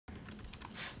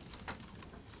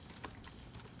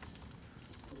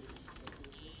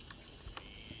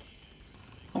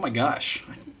my gosh,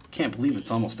 I can't believe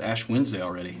it's almost Ash Wednesday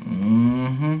already.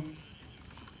 Mm-hmm.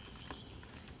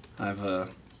 I've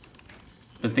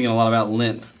been thinking a lot about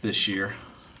Lent this year.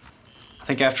 I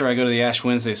think after I go to the Ash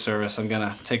Wednesday service, I'm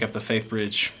gonna take up the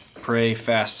Faithbridge Pray,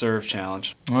 Fast, Serve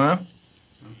challenge. Well,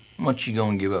 how much you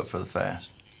gonna give up for the fast?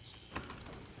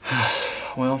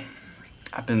 Well,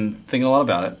 I've been thinking a lot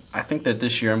about it. I think that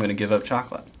this year I'm gonna give up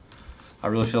chocolate. I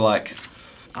really feel like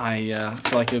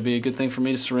it would be a good thing for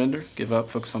me to surrender, give up,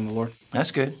 focus on the Lord.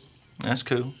 That's good. That's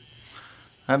cool.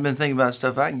 I've been thinking about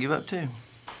stuff I can give up too.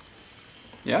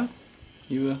 Yeah?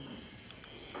 You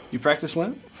practice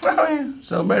Lent? Oh yeah,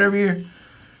 celebrate every year.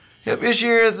 Yep, this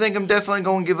year I think I'm definitely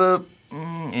gonna give up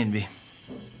envy.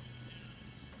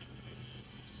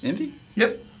 Envy?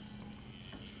 Yep.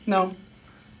 No.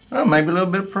 Well, maybe a little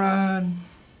bit of pride.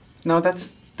 No,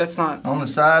 that's not. On the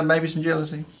side, maybe some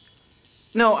jealousy.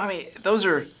 No, I mean those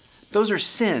are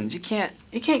sins. You can't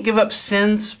give up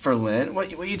sins for Lent. What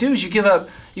you do is you give up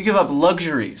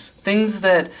luxuries, things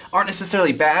that aren't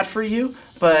necessarily bad for you,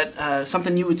 but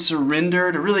something you would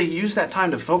surrender to really use that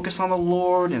time to focus on the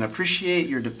Lord and appreciate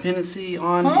your dependency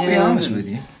on Him. I'll be honest with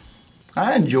you.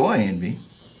 I enjoy envy.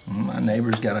 My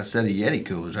neighbor's got a set of Yeti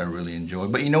coolers I really enjoy.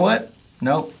 But you know what?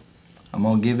 Nope. I'm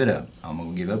gonna give it up. I'm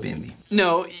gonna give up envy.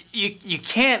 No, you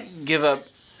can't give up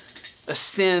a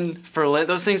sin for Lent.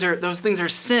 Those things are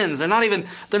sins. They're not even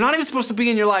supposed to be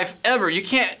in your life ever. You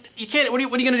can't. What are you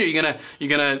gonna do? You're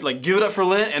gonna like give it up for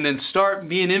Lent and then start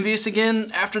being envious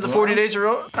again after the 40 days are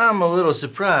over? I'm a little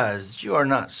surprised that you are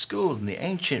not schooled in the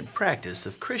ancient practice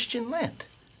of Christian Lent.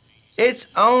 It's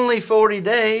only 40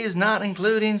 days, not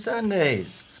including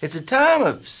Sundays. It's a time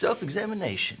of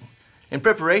self-examination in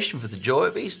preparation for the joy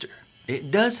of Easter.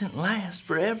 It doesn't last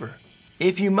forever.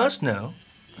 If you must know,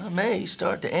 I may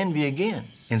start to envy again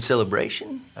in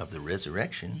celebration of the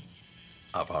resurrection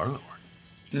of our Lord.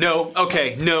 No,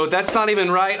 okay, no, that's not even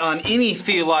right on any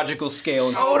theological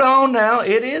scale. Hold on now,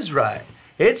 it is right.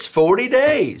 It's 40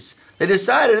 days. They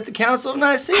decided at the Council of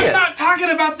Nicaea. I'm not talking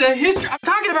about the history. I'm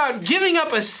talking about giving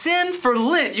up a sin for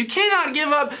Lent. You cannot give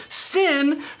up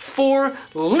sin for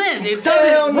Lent. It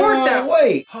doesn't work that way.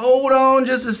 Wait, hold on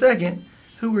just a second.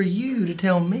 Who are you to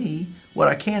tell me what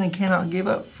I can and cannot give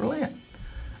up for Lent?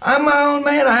 I'm my own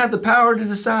man. I have the power to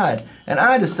decide. And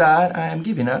I decide I am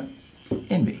giving up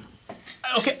envy.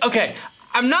 Okay.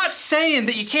 I'm not saying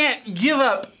that you can't give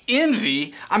up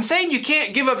envy. I'm saying you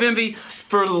can't give up envy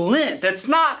for Lent. That's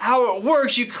not how it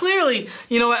works. You clearly,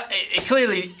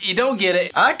 clearly you don't get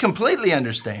it. I completely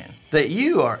understand that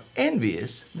you are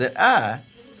envious that I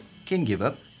can give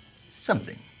up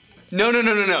something. No.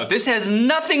 This has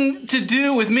nothing to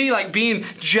do with me like being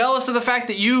jealous of the fact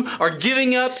that you are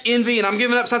giving up envy and I'm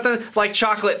giving up something like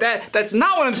chocolate. That's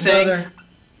not what I'm saying. Brother,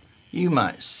 you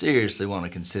might seriously want to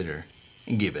consider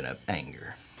giving up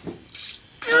anger.